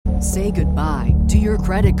Say goodbye to your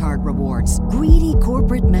credit card rewards. Greedy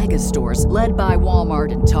corporate mega stores, led by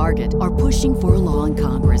Walmart and Target, are pushing for a law in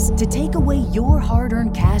Congress to take away your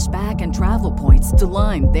hard-earned cash back and travel points to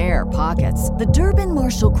line their pockets. The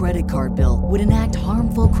Durbin-Marshall credit card bill would enact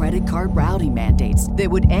harmful credit card routing mandates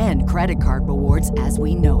that would end credit card rewards as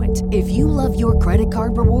we know it. If you love your credit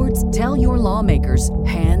card rewards, tell your lawmakers,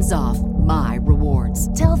 hands off my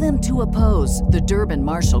rewards. Tell them to oppose the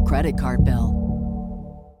Durbin-Marshall credit card bill.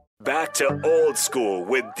 Back to old school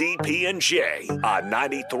with DP and J on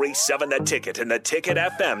 93.7 The Ticket and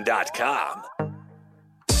theticketfm.com.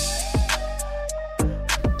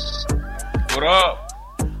 What up?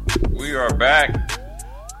 We are back.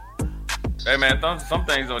 Hey, man, some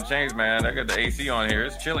things don't change, man. I got the AC on here.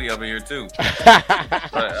 It's chilly up in here, too.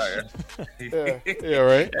 Yeah,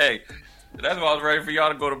 right. Hey, that's why I was ready for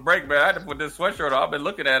y'all to go to break, man. I had to put this sweatshirt on. I've been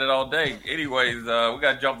looking at it all day. Anyways, we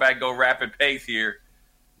got to jump back, go rapid pace here.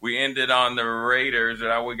 We ended on the Raiders, and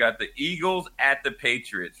now we got the Eagles at the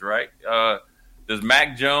Patriots, right? Does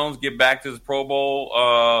Mac Jones get back to his Pro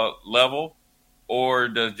Bowl level, or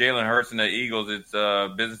does Jalen Hurts and the Eagles, it's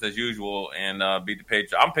business as usual, and beat the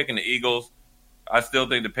Patriots? I'm picking the Eagles. I still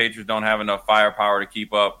think the Patriots don't have enough firepower to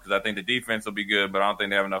keep up because I think the defense will be good, but I don't think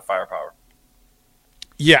they have enough firepower.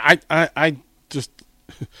 Yeah, I just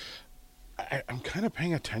I'm kind of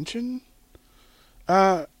paying attention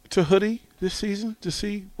to Hoodie this season to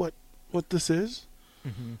see what this is.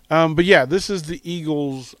 Mm-hmm. But yeah, this is the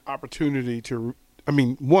Eagles' opportunity to. I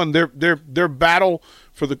mean, one, their battle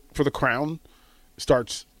for the crown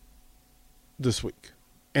starts this week,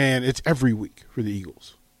 and it's every week for the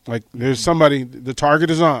Eagles. Like, there's somebody, the target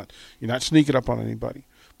is on. You're not sneaking up on anybody,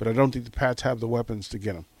 but I don't think the Pats have the weapons to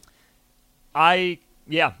get them.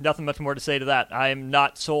 Yeah, nothing much more to say to that. I'm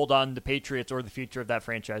not sold on the Patriots or the future of that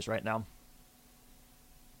franchise right now.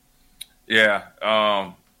 Yeah,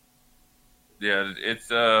 it's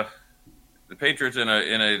the Patriots in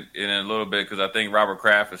a little bit because I think Robert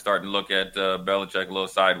Kraft is starting to look at Belichick a little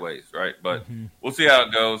sideways, right? But we'll see how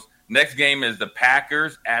it goes. Next game is the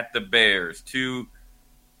Packers at the Bears.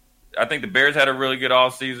 I think the Bears had a really good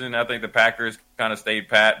offseason. I think the Packers kind of stayed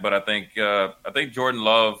pat, but I think Jordan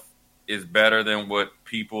Love is better than what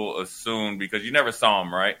people assumed because you never saw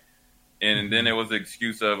him, right? And then it was the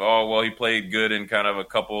excuse of, oh, well, he played good in kind of a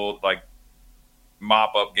couple like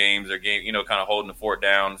mop-up games or game, kind of holding the fort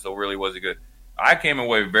down. So really was it good? I came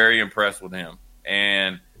away very impressed with him,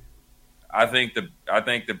 and I think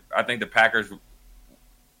the Packers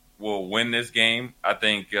will win this game. I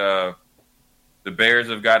think the Bears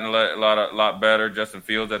have gotten a lot better. Justin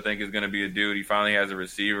Fields, I think, is going to be a dude. He finally has a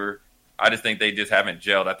receiver. I just think they just haven't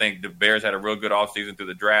gelled. I think the Bears had a real good offseason through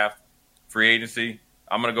the draft, free agency.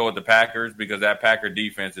 I'm going to go with the Packers because that Packer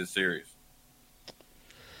defense is serious.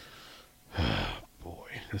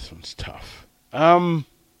 Boy, this one's tough.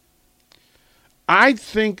 I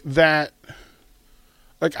think that,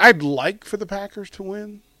 I'd like for the Packers to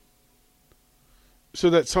win,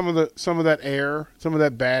 so that some of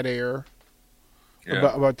that bad air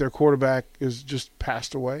about their quarterback is just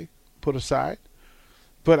passed away, put aside.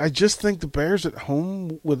 But I just think the Bears at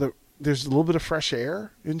home there's a little bit of fresh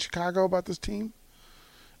air in Chicago about this team.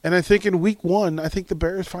 And I think in week 1, I think the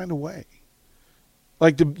Bears find a way.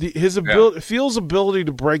 Like his ability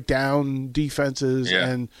to break down defenses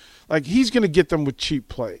and he's going to get them with cheap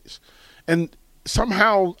plays. And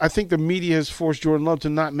somehow I think the media has forced Jordan Love to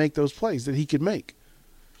not make those plays that he could make.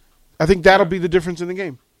 I think that'll be the difference in the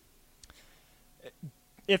game.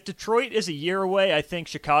 If Detroit is a year away, I think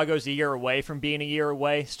Chicago's a year away from being a year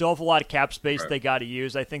away. Still have a lot of cap space they got to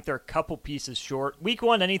use. I think they're a couple pieces short. Week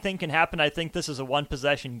 1, anything can happen. I think this is a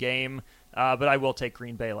one-possession game, but I will take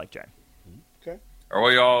Green Bay like Jay. Okay. Are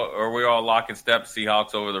we all lock and step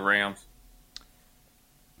Seahawks over the Rams?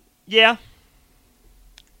 Yeah.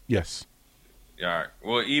 Yes. All right.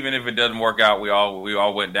 Well, even if it doesn't work out, we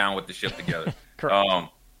all went down with the ship together. Correct.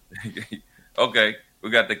 Okay. We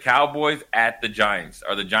got the Cowboys at the Giants.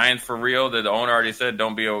 Are the Giants for real? The owner already said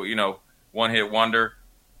don't be a one-hit wonder.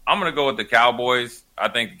 I'm going to go with the Cowboys. I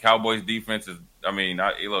think the Cowboys' defense is – I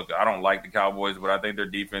don't like the Cowboys, but I think their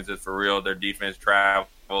defense is for real. Their defense travels.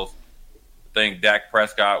 I think Dak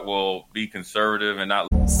Prescott will be conservative and not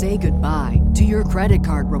 – Say goodbye to your credit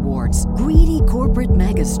card rewards. Greedy corporate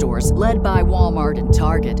mega stores, led by Walmart and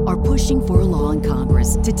Target, are pushing for a law in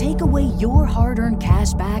Congress to take away your hard-earned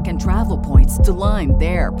cash back and travel points to line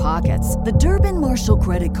their pockets. The Durbin-Marshall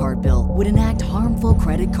credit card bill would enact harmful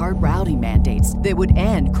credit card routing mandates that would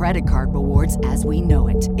end credit card rewards as we know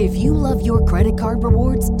it. If you love your credit card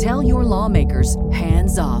rewards, tell your lawmakers,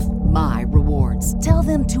 hands off my rewards. Tell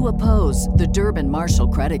them to oppose the Durbin-Marshall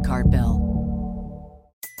credit card bill.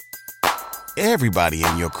 Everybody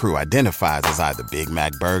in your crew identifies as either Big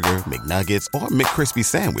Mac Burger, McNuggets, or McCrispy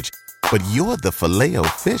Sandwich. But you're the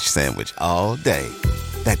Filet-O-Fish Sandwich all day.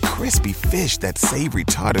 That crispy fish, that savory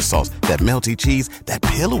tartar sauce, that melty cheese, that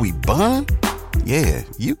pillowy bun. Yeah,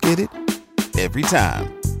 you get it. Every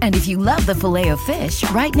time. And if you love the Filet-O-Fish,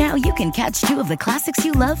 right now you can catch 2 of the classics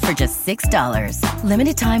you love for just $6.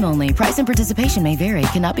 Limited time only. Price and participation may vary.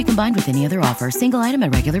 Cannot be combined with any other offer. Single item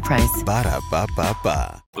at regular price.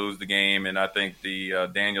 Ba-da-ba-ba-ba. Lose the game, and I think the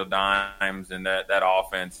Daniel Dimes and that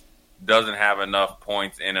offense doesn't have enough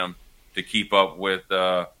points in them to keep up with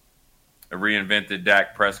a reinvented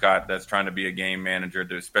Dak Prescott that's trying to be a game manager,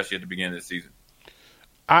 especially at the beginning of the season.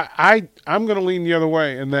 I'm going to lean the other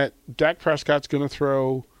way, in that Dak Prescott's going to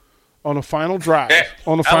throw on a final drive.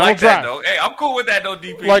 On the final drive. That, though. Hey, I'm cool with that, though,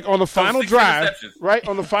 DP. Like on the final drive, right?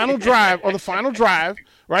 On the final drive,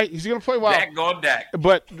 right? He's going to play well. Dak going Dak.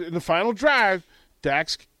 But in the final drive,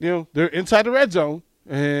 Dak's, they're inside the red zone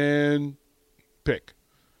and pick.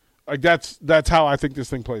 Like that's how I think this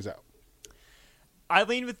thing plays out. I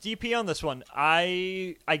lean with DP on this one.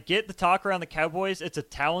 I get the talk around the Cowboys. It's a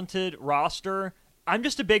talented roster. I'm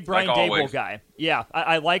just a big Brian Daboll guy. Yeah,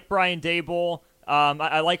 I like Brian Daboll.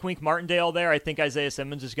 I like Wink Martindale there. I think Isaiah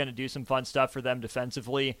Simmons is going to do some fun stuff for them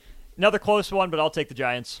defensively. Another close one, but I'll take the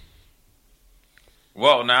Giants.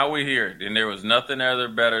 Well, now we're here, and there was nothing other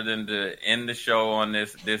better than to end the show on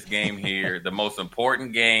this game here, the most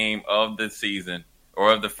important game of the season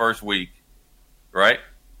or of the first week, right?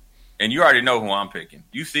 And you already know who I'm picking.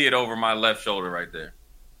 You see it over my left shoulder right there.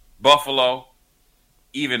 Buffalo,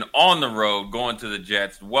 even on the road, going to the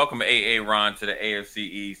Jets. Welcome A.A. Ron to the AFC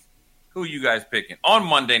East. Who are you guys picking on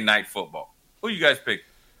Monday Night Football? Who are you guys picking?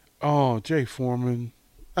 Oh, Jay Foreman.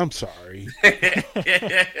 I'm sorry. Come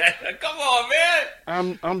on,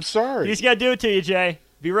 man. I'm sorry. He's got to do it to you, Jay.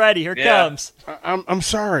 Be ready. Here it comes. I'm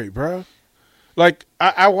sorry, bro. Like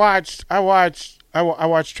I watched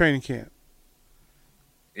training camp.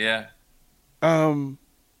 Yeah. I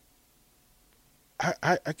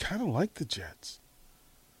kind of like the Jets.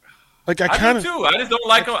 Like I do too. I just don't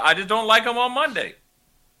like them. I just don't like them on Monday.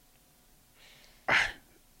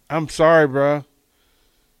 I'm sorry, bro.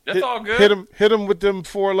 That's all good. Hit him with them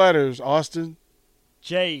 4 letters, Austin.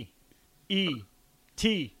 J-E-T.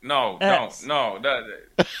 No. No,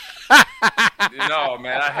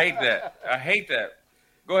 man. I hate that.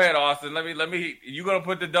 Go ahead, Austin. Let me. You gonna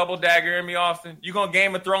put the double dagger in me, Austin? You gonna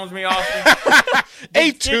Game of Thrones me, Austin?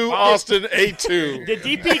 A2, Austin. A2. Did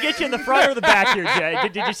DP get you in the front or the back here, Jay?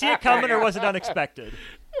 Did you see it coming or was it unexpected?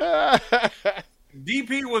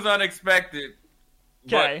 DP was unexpected.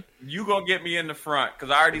 Okay. But you gonna get me in the front because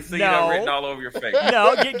I already see that written all over your face.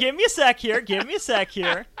 No, give me a sec here.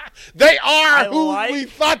 They are we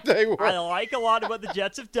thought they were. I like a lot of what the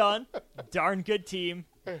Jets have done. Darn good team.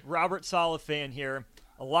 Robert Saleh fan here.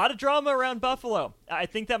 A lot of drama around Buffalo. I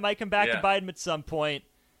think that might come back to bite them at some point.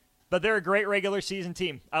 But they're a great regular season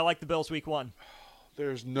team. I like the Bills week 1.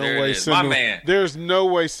 There's no way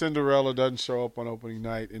Cinderella doesn't show up on opening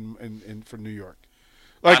night in for New York.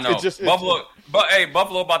 Like I know.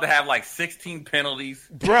 Buffalo about to have like 16 penalties.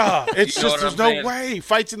 Bruh, it's just there's no way.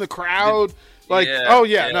 Fights in the crowd. Like,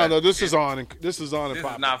 this is on. This is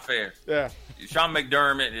not fair. Yeah. Sean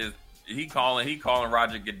McDermott is calling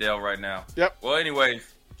Roger Goodell right now. Yep. Well,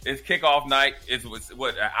 anyways, it's kickoff night. It's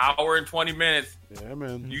an hour and 20 minutes. Yeah,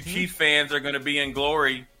 man. You Chiefs fans are going to be in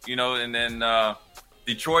glory, and then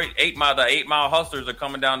Detroit the 8 Mile Hustlers are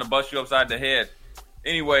coming down to bust you upside the head.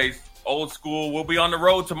 Anyways, Old School, we'll be on the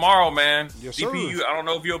road tomorrow, man. Yes, sir. DP, I don't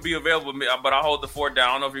know if you'll be available, but I'll hold the fort down.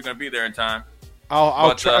 I don't know if you're going to be there in time.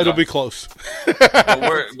 I'll try. It'll be close.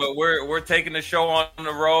 but we're taking the show on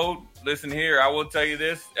the road. Listen here, I will tell you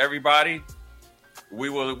this, everybody. We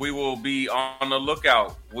will be on the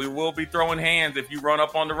lookout. We will be throwing hands if you run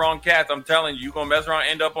up on the wrong cats. I'm telling you, you're gonna mess around,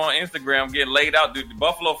 end up on Instagram getting laid out. Dude, the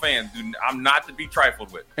Buffalo fans, I'm not to be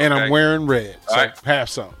trifled with. And okay? I'm wearing red, so right. Have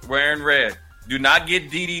some. Wearing red. Do not get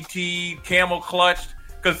DDT, camel clutched.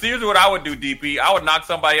 Because here's what I would do, DP. I would knock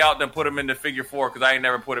somebody out and then put them in the figure 4 because I ain't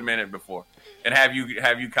never put them in it before, and have you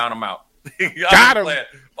count them out. Got him.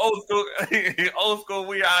 Old school.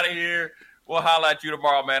 We out of here. We'll holler at you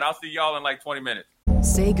tomorrow, man. I'll see y'all in like 20 minutes.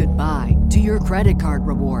 Say goodbye to your credit card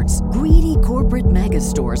rewards. Greedy corporate mega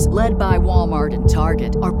stores, led by Walmart and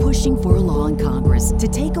Target, are pushing for a law in Congress to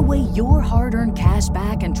take away your hard-earned cash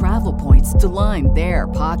back and travel points to line their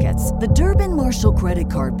pockets. The Durbin-Marshall credit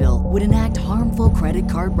card bill would enact harmful credit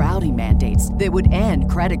card routing mandates that would end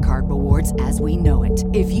credit card rewards as we know it.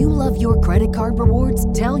 If you love your credit card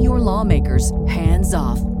rewards, tell your lawmakers, hands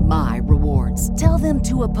off my rewards. Tell them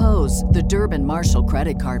to oppose the Durbin-Marshall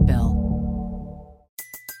credit card bill.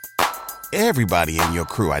 Everybody in your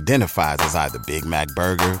crew identifies as either Big Mac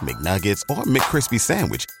Burger, McNuggets, or McCrispy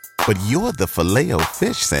Sandwich. But you're the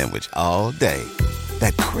Filet-O-Fish Sandwich all day.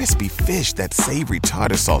 That crispy fish, that savory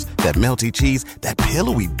tartar sauce, that melty cheese, that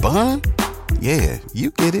pillowy bun. Yeah,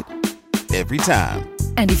 you get it. Every time.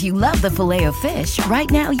 And if you love the Filet-O-Fish, right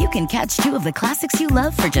now you can catch 2 of the classics you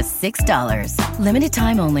love for just $6. Limited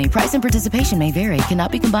time only. Price and participation may vary.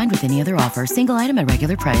 Cannot be combined with any other offer. Single item at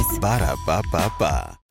regular price. Ba-da-ba-ba-ba.